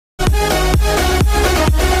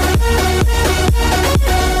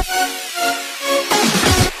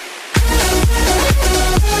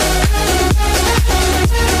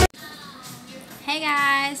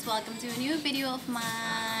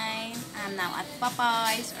at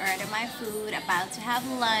Popeyes, order my food, about to have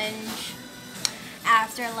lunch.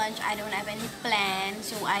 After lunch, I don't have any plans,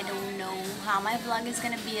 so I don't know how my vlog is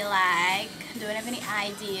gonna be like. Don't have any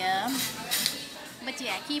idea. But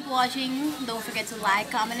yeah, keep watching. Don't forget to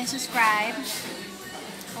like, comment, and subscribe.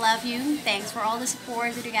 Love you. Thanks for all the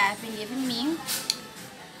support that you guys have been giving me.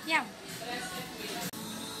 Yeah.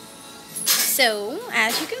 So,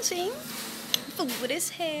 as you can see, food is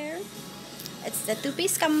here. It's the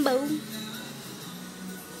two-piece combo.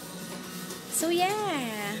 So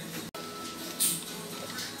yeah.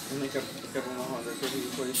 En ik heb hem nog altijd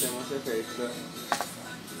voor die thema's even.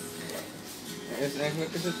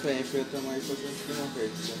 Eigenlijk is het 42, maar je kost misschien nog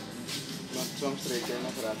extra. Want soms streek je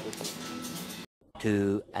nog gratis.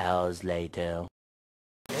 2 hours later.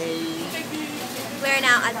 We're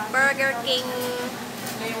now at Burger King,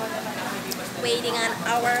 waiting on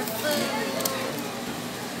our food.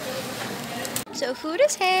 So food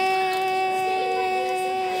is here.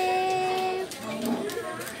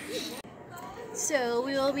 So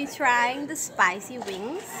we will be trying the spicy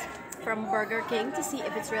wings from Burger King to see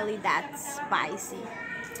if it's really that spicy.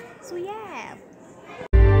 So yeah.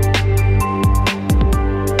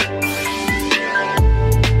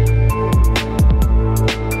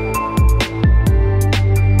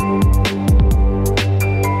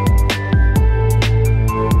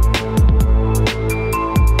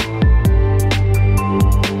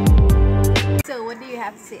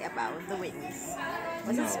 Have to say about the wings?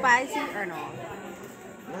 Was it spicy or no?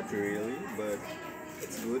 Not really, but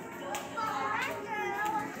it's good.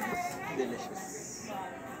 It's delicious.